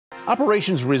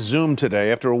Operations resumed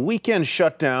today after a weekend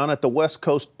shutdown at the West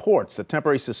Coast ports. The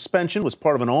temporary suspension was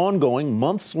part of an ongoing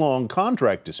months-long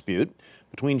contract dispute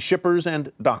between shippers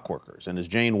and dock workers. And as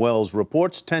Jane Wells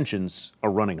reports, tensions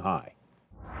are running high.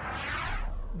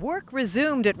 Work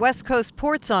resumed at West Coast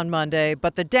ports on Monday,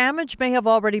 but the damage may have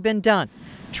already been done.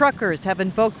 Truckers have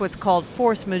invoked what's called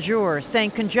force majeure,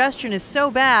 saying congestion is so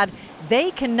bad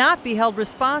they cannot be held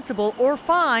responsible or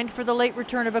fined for the late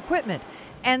return of equipment.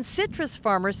 And citrus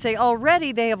farmers say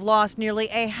already they have lost nearly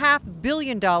 $500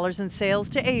 million in sales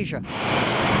to Asia.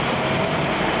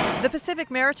 The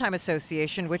Pacific Maritime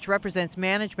Association, which represents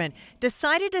management,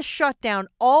 decided to shut down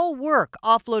all work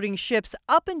offloading ships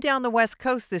up and down the West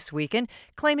Coast this weekend,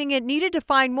 claiming it needed to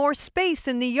find more space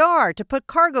in the yard to put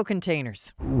cargo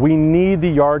containers. We need the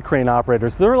yard crane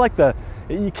operators. They're like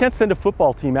you can't send a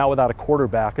football team out without a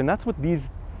quarterback, and that's what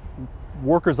these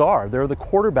workers are. They're the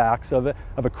quarterbacks of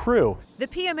a crew. The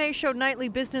PMA showed nightly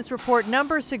business report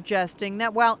numbers suggesting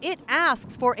that while it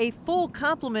asks for a full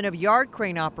complement of yard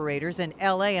crane operators in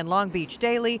LA and Long Beach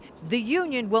daily, the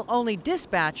union will only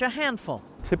dispatch a handful.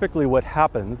 Typically what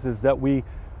happens is that we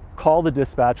call the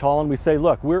dispatch hall and we say,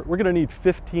 look, we're going to need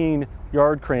 15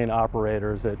 yard crane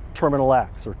operators at Terminal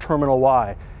X or Terminal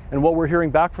Y. And what we're hearing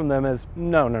back from them is,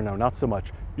 no, not so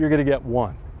much. You're going to get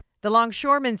one. The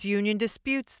Longshoremen's Union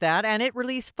disputes that, and it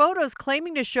released photos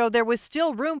claiming to show there was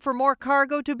still room for more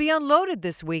cargo to be unloaded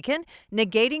this weekend,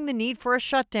 negating the need for a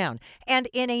shutdown. And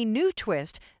in a new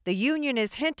twist, the union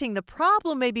is hinting the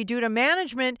problem may be due to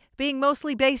management being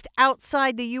mostly based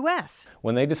outside the U.S.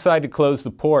 When they decide to close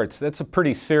the ports, that's a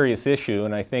pretty serious issue,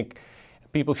 and I think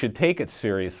people should take it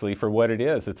seriously for what it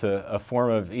is. It's a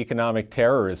form of economic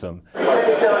terrorism.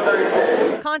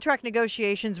 Contract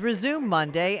negotiations resume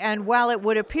Monday, and while it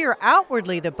would appear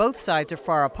outwardly that both sides are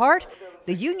far apart,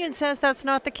 the union says that's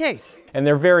not the case. And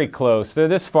they're very close. They're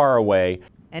this far away.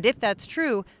 And if that's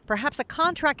true, perhaps a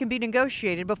contract can be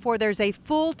negotiated before there's a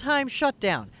full-time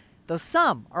shutdown, though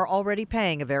some are already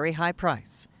paying a very high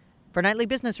price. For Nightly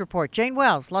Business Report, Jane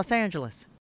Wells, Los Angeles.